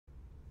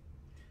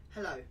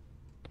Hello,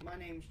 my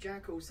name's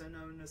Jack, also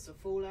known as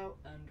JackTheFallout,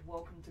 and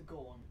welcome to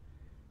GORN.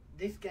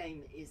 This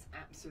game is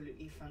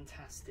absolutely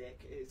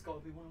fantastic. It's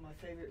got to be one of my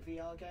favourite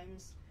VR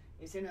games.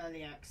 It's in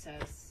early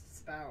access.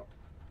 It's about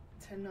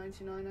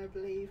 $10.99, I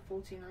believe,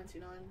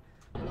 $14.99,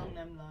 along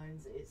them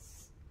lines.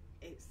 It's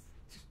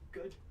just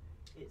good.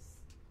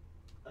 It's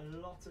a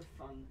lot of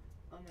fun.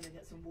 I'm going to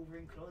get some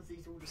Wolverine claws.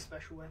 These are all the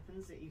special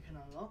weapons that you can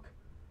unlock,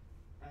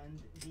 and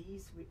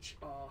these, which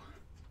are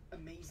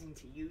amazing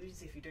to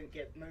use if you don't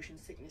get motion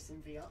sickness in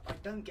VR. I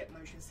don't get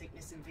motion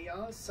sickness in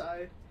VR,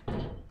 so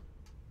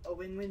a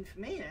win-win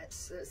for me.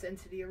 Let's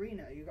enter the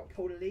arena. You've got to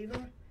pull the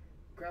lever,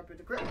 grab with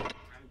the grip,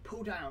 and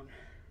pull down.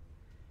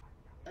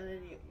 And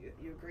then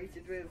you're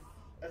greeted with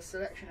a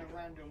selection of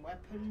random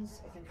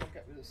weapons. I think I'll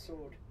get with a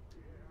sword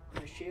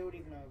and a shield,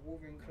 even though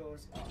Wolverine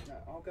claws. Oh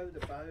no, I'll go with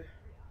the bow.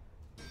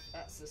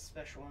 That's a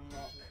special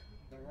unlock.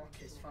 The rock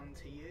is fun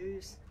to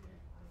use.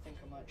 I think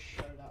I might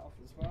show that off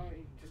as well.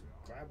 You can just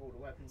grab all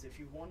the weapons if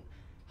you want.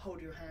 Hold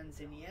your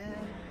hands in the air,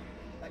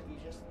 like you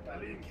just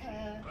don't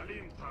care.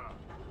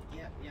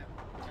 Yep,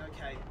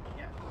 okay,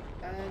 yeah.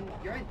 And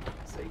you're in.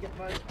 So you get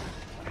both.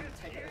 I'm going to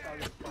take out the guy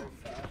with the bow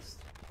first.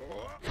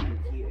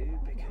 And you,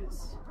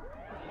 because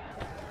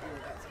you're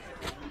about to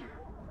hit me.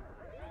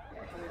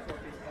 Yeah, coming for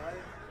his bow.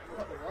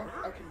 Got the rock.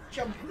 I can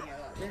jump in the air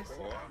like this.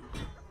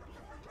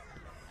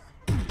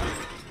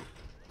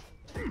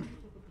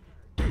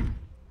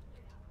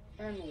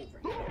 And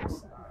Wolverine claws.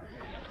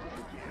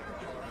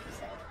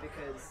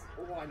 Because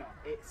why not?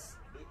 It's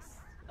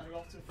a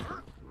lot of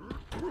fun.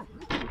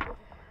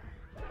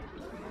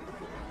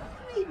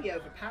 Maybe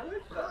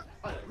overpowered, but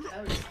I don't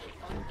know, it's still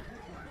fun.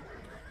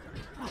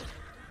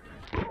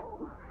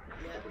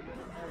 Yeah,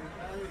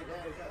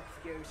 there we go,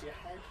 fuse your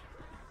head.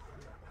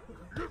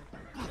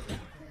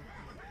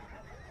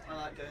 I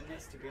like doing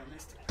this, to be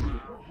honest.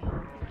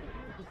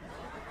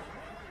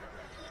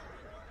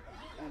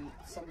 And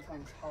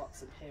sometimes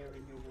hearts appear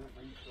in your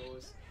Wolverine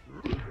claws,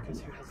 because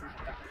who hasn't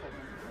had that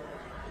problem before?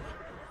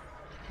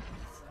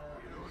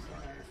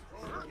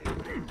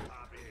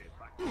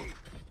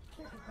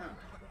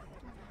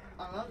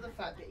 I love the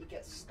fact that he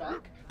gets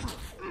stuck,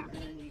 and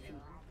then you can...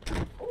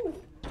 Ooh!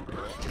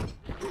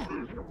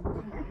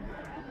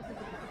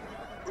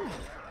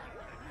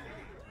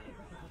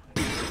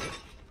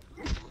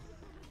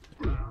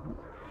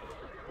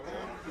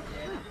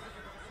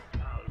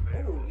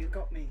 Oh, you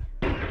got me.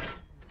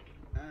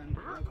 And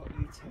I got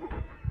you too.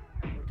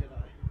 Or did I?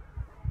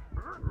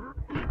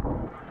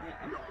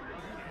 Yeah, I got you.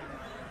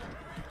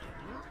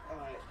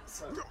 Alright,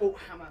 so... Oh,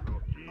 hammer. Oh,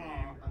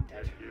 I'm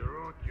dead.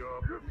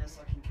 Unless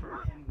I can kill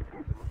him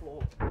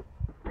before. Die.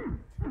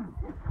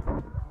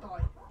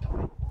 Kill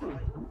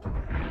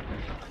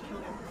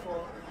him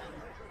before.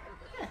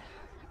 Yeah.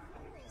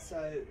 So,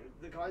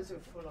 the guys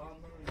with full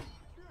armor and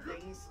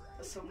things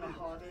are some of the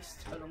hardest,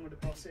 along with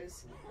the bosses.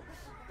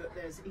 But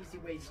there's easy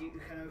ways you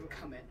can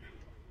overcome it.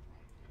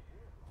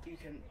 You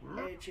can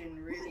edge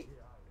in really...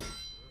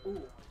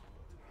 Ooh.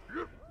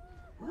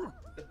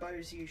 The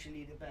bow's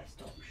usually the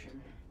best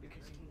option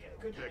because you can get a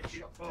good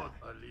headshot there.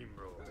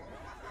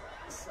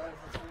 So if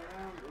I turn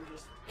around, we'll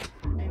just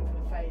aim for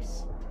the face.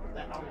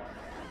 That I want.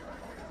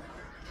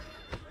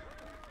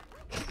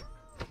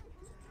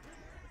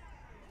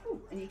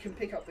 Ooh, and you can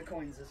pick up the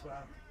coins as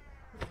well.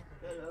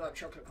 They look like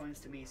chocolate coins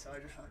to me, so I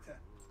just like to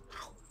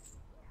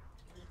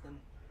eat them.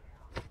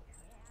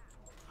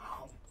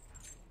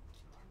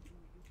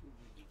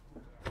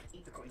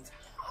 Eat the coins.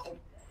 Ow.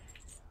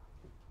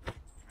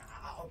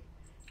 Ow.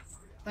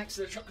 Thanks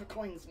to the chocolate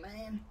coins,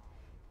 man.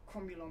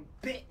 Cromulon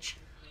bitch.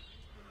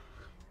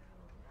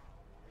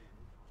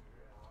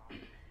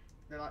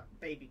 They're like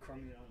baby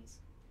cromulons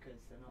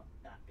because they're not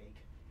that big.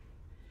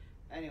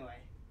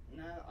 Anyway,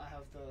 now I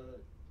have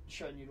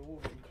shown you the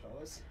Wolverine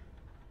claws.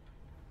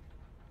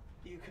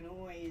 You can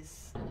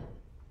always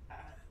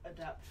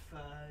adapt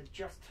for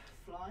just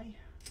fly.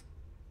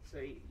 So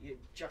you're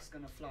just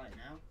gonna fly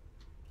now,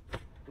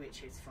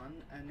 which is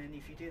fun. And then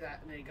if you do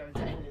that and then you go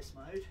into endless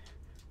mode,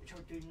 which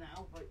I'll do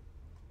now by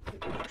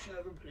pushing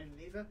over and pulling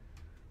the lever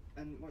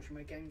and watching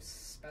my game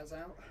spaz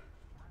out.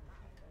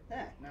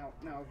 There, now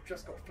I've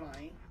just got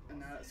flying and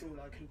now that's all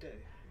I can do.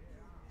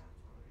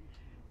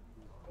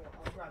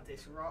 I'll grab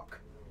this rock.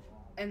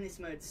 Endless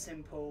mode's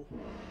simple.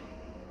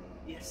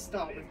 You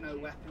start with no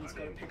weapons,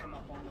 got to pick them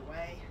up on the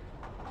way.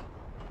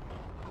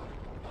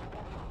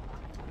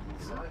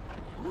 So,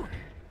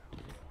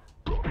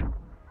 there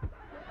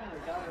we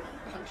go,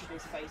 punched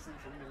his face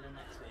into the middle of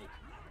next week.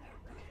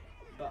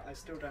 But I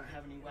still don't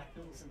have any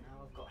weapons and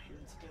now I've got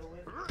him to deal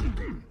with.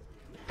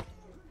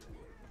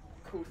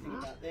 Cool thing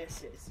about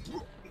this is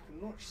you can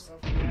launch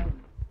yourself around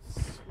and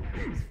smash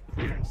his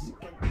face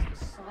against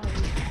the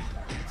side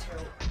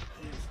until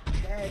he's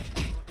dead.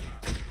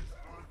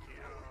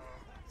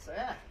 So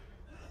yeah,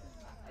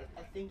 I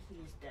think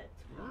he's dead,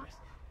 to be honest.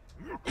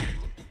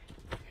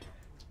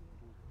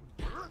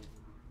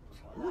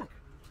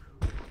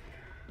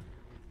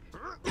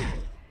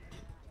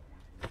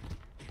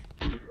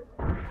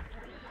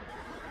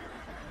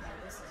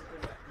 This is a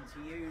good weapon to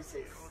use.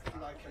 It's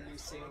like a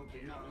Lucille,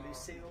 but not a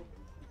Lucille.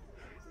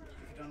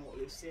 don't know what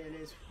Lucille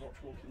is, watch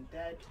Walking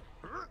Dead.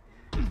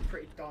 It's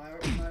pretty dire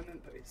at the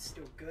moment, but it's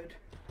still good.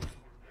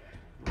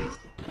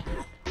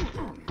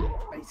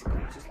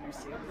 Basically, just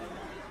Lucille.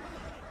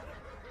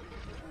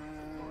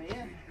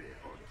 Yeah.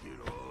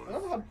 I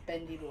love how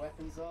bendy the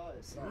weapons are.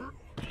 It's like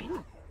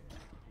you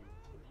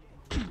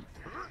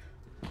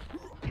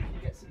can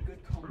get some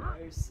good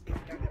combos if you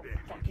don't get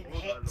fucking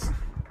hit.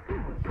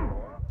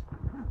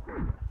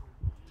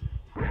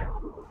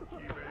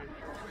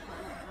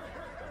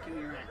 Give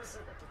me your axe.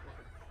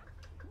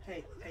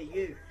 Hey,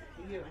 you.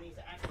 I need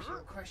to ask you a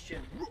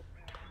question.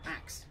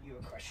 Axe you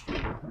a question.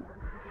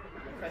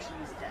 The question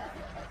is death.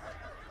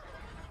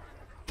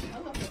 I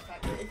love the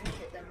fact that if you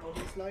hit them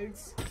bodies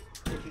loads,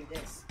 they do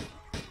this.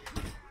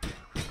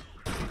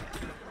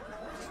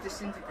 Just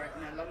disintegrate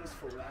and their lungs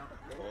fall out.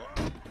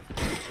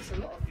 It's a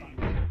lot of fun.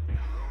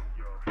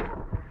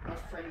 My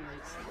frame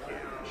rate's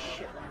like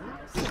shit right now.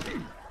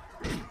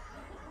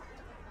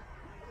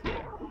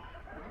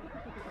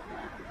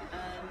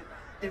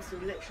 This will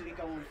literally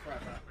go on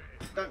forever.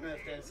 Don't know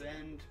if there's an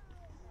end.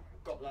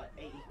 Got like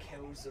 80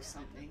 kills or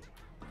something.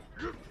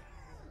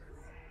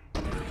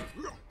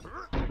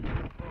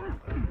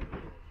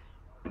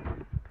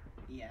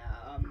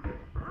 Yeah,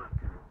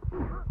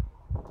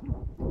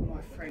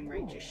 my frame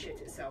rate just shit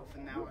itself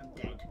and now I'm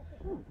dead.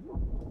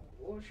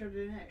 What should I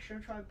do next? Should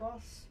I try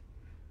boss?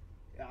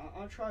 Yeah,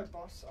 I'll try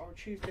boss. I'll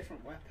choose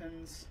different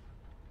weapons.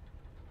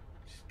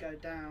 Just go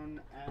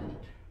down and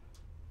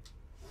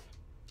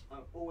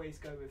I'll always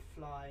go with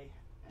fly,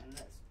 and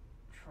let's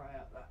try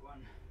out that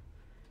one.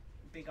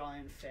 Big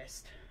iron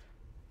fist.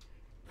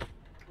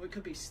 Or it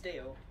could be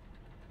steel.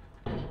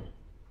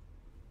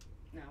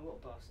 Now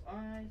what boss?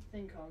 I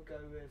think I'll go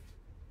with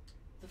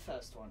the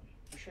first one.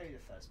 I'll show you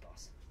the first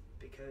boss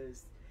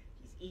because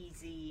he's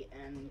easy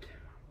and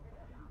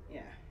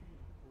yeah.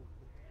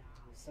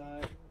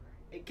 So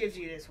it gives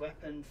you this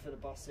weapon for the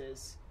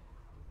bosses,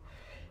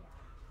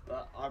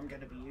 but I'm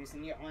going to be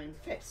using the iron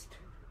fist.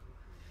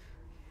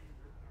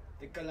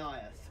 The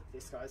Goliath,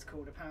 this guy's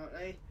called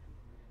apparently.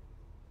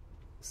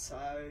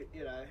 So,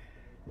 you know,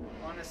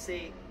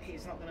 honestly,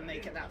 he's not going to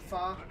make it that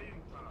far.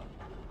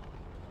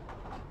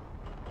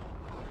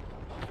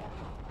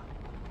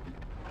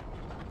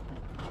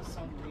 For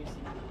some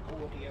reason, the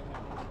audio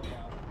went all the way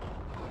out,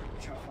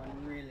 which I find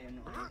really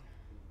annoying.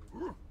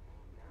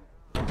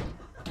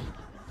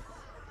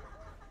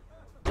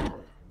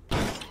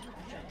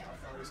 Check how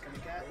far he's going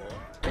to get.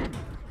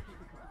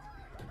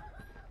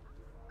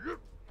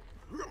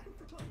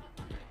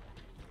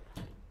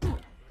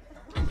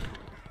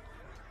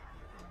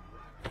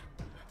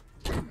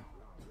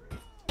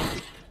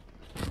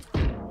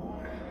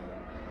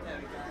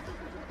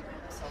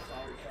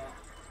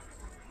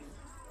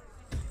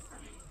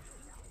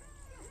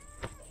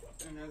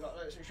 And I got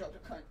loads of shots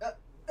of coin.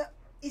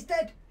 He's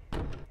dead!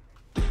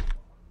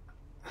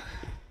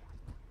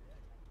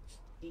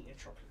 Eat a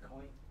chocolate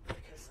coin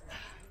because.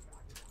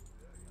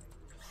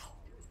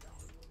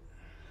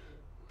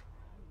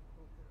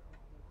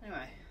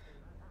 Anyway,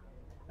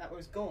 that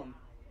was GORN.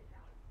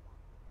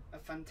 A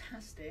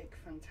fantastic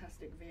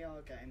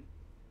VR game.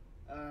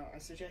 I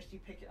suggest you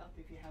pick it up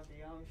if you have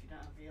VR. If you don't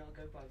have VR,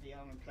 go buy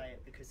VR and play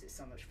it because it's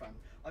so much fun.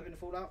 I've been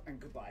Fallout and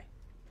goodbye.